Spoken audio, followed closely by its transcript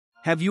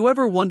Have you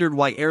ever wondered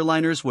why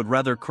airliners would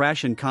rather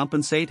crash and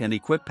compensate and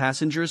equip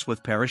passengers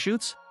with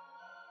parachutes?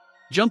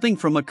 Jumping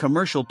from a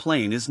commercial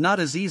plane is not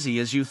as easy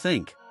as you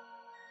think.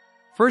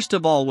 First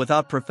of all,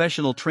 without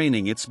professional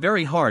training, it's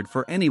very hard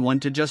for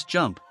anyone to just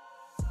jump.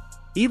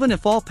 Even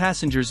if all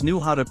passengers knew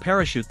how to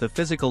parachute, the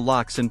physical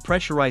locks and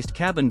pressurized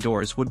cabin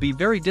doors would be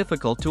very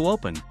difficult to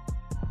open.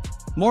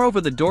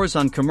 Moreover, the doors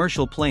on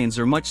commercial planes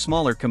are much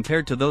smaller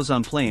compared to those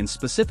on planes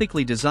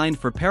specifically designed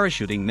for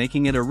parachuting,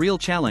 making it a real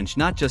challenge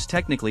not just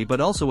technically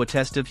but also a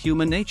test of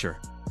human nature.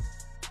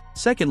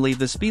 Secondly,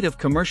 the speed of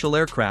commercial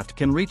aircraft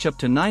can reach up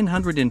to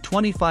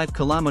 925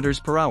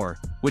 km per hour,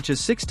 which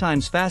is 6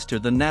 times faster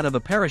than that of a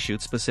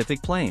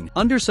parachute-specific plane.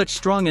 Under such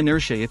strong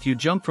inertia, if you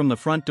jump from the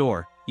front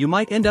door, you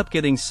might end up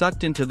getting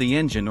sucked into the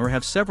engine or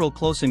have several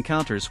close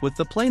encounters with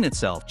the plane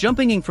itself.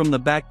 Jumping from the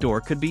back door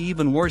could be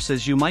even worse,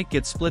 as you might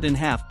get split in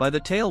half by the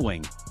tail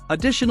wing.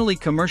 Additionally,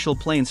 commercial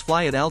planes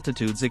fly at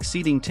altitudes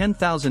exceeding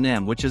 10,000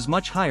 m, which is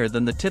much higher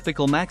than the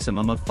typical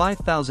maximum of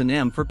 5,000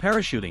 m for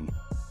parachuting.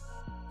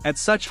 At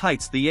such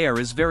heights, the air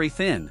is very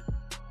thin,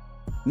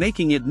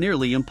 making it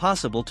nearly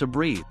impossible to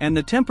breathe, and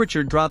the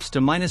temperature drops to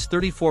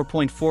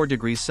 -34.4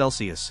 degrees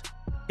Celsius.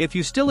 If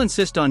you still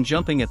insist on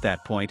jumping at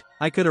that point,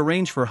 I could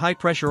arrange for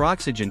high-pressure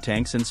oxygen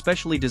tanks and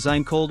specially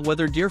designed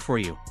cold-weather gear for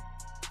you.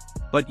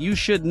 But you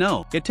should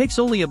know, it takes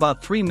only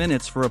about 3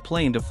 minutes for a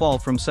plane to fall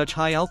from such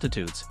high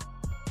altitudes.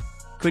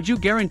 Could you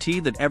guarantee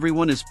that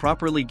everyone is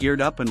properly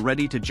geared up and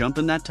ready to jump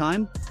in that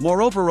time?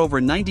 Moreover, over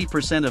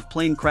 90% of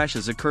plane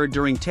crashes occur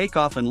during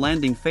takeoff and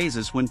landing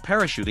phases when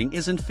parachuting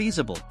isn't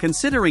feasible.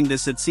 Considering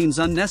this, it seems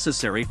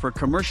unnecessary for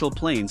commercial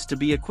planes to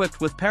be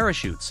equipped with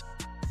parachutes.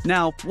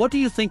 Now, what do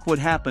you think would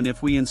happen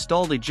if we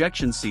installed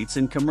ejection seats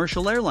in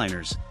commercial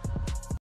airliners?